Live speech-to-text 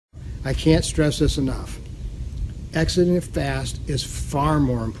I can't stress this enough. Exiting the fast is far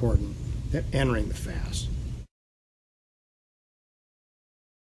more important than entering the fast.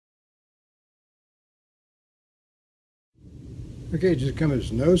 Okay, just come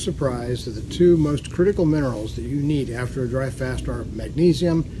as no surprise that the two most critical minerals that you need after a dry fast are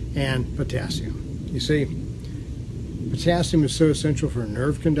magnesium and potassium. You see, potassium is so essential for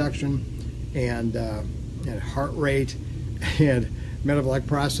nerve conduction and heart rate and metabolic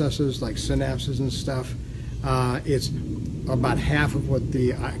processes like synapses and stuff. It's about half of what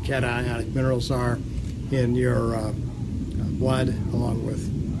the cationic minerals are in your blood, along with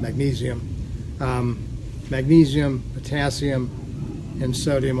magnesium. Magnesium, potassium, and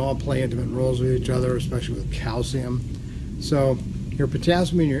sodium all play intimate roles with each other, especially with calcium. So your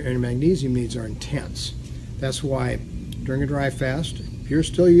potassium and your magnesium needs are intense. That's why during a dry fast, if you're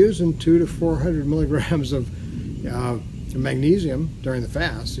still using 200 to 400 milligrams of magnesium during the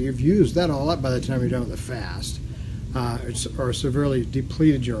fast, so you've used that all up by the time you're done with the fast, or severely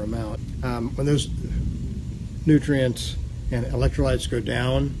depleted your amount. When those nutrients and electrolytes go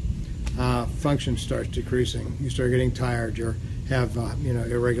down, function starts decreasing. You start getting tired. You have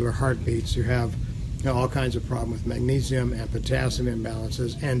irregular heartbeats. You have all kinds of problems with magnesium and potassium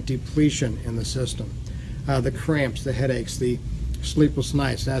imbalances and depletion in the system. The cramps, the headaches, the sleepless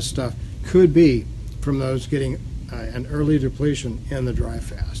nights, that stuff could be from those getting an early depletion in the dry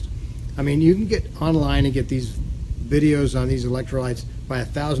fast. I mean, you can get online and get these videos on these electrolytes by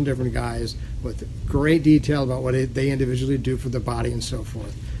 1,000 different guys with great detail about what they individually do for the body and so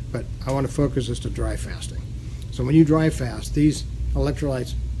forth. But I want to focus this to dry fasting. So when you dry fast, these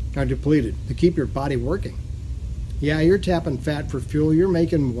electrolytes are depleted to keep your body working. Yeah, you're tapping fat for fuel. You're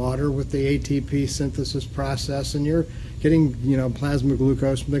making water with the ATP synthesis process, and you're getting, plasma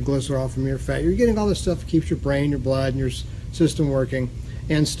glucose from the glycerol from your fat. You're getting all this stuff that keeps your brain, your blood, and your system working,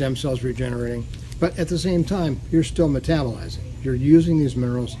 and stem cells regenerating. But at the same time, you're still metabolizing. You're using these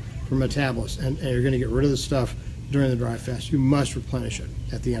minerals for metabolism, and you're going to get rid of the stuff during the dry fast. You must replenish it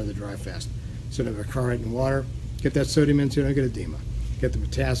at the end of the dry fast. So have a chloride in water, get that sodium in so you don't get edema. Get the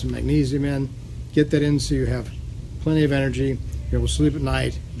potassium, magnesium in, get that in so you have plenty of energy, you're able to sleep at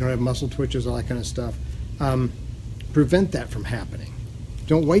night, you don't have muscle twitches, all that kind of stuff. Prevent that from happening.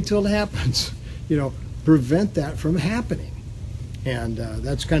 Don't wait till it happens. Prevent that from happening. And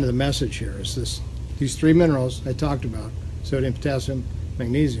that's kind of the message here, is these three minerals I talked about, sodium, potassium,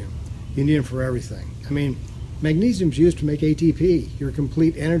 magnesium. You need them for everything. I mean, magnesium is used to make ATP, your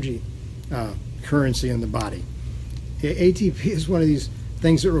complete energy currency in the body. ATP is one of these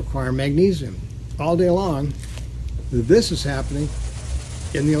things that require magnesium all day long. This is happening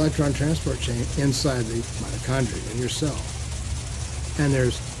in the electron transport chain inside the mitochondria in your cell. And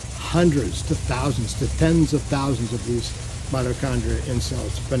there's hundreds to thousands to tens of thousands of these mitochondria in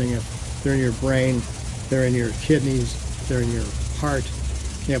cells, depending if they're in your brain, they're in your kidneys, they're in your heart.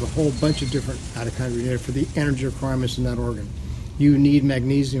 You have a whole bunch of different mitochondria there for the energy requirements in that organ. You need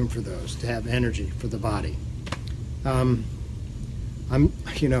magnesium for those to have energy for the body.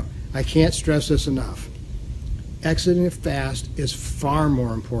 I can't stress this enough. Exiting the fast is far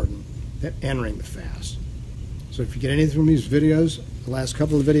more important than entering the fast. So if you get anything from these videos, the last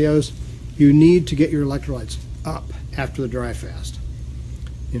couple of videos, you need to get your electrolytes up after the dry fast.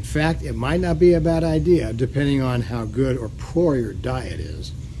 In fact, it might not be a bad idea, depending on how good or poor your diet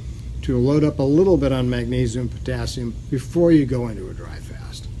is, to load up a little bit on magnesium, potassium before you go into a dry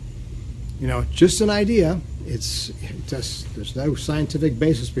fast. Just an idea. There's no scientific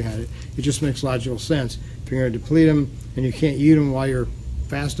basis behind it. It just makes logical sense. If you're going to deplete them and you can't eat them while you're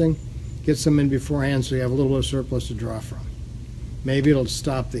fasting, get some in beforehand so you have a little bit of surplus to draw from. Maybe it'll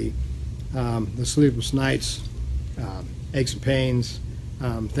stop the sleepless nights, aches and pains,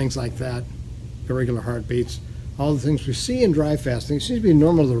 things like that, irregular heartbeats, all the things we see in dry fasting. It seems to be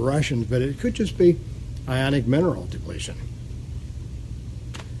normal to the Russians, but it could just be ionic mineral depletion.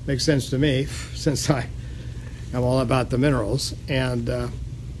 Makes sense to me, since I'm all about the minerals. And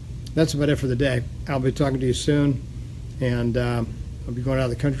that's about it for the day. I'll be talking to you soon, and I'll be going out of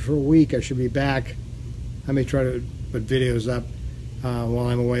the country for a week. I should be back. I may try to put videos up while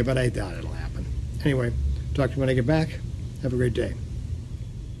I'm away, but I doubt it'll happen. Anyway, talk to you when I get back. Have a great day.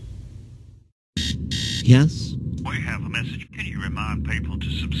 Yes? We have a message. Can you remind people to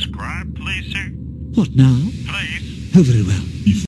subscribe, please, sir? What now? Please. Oh, very well.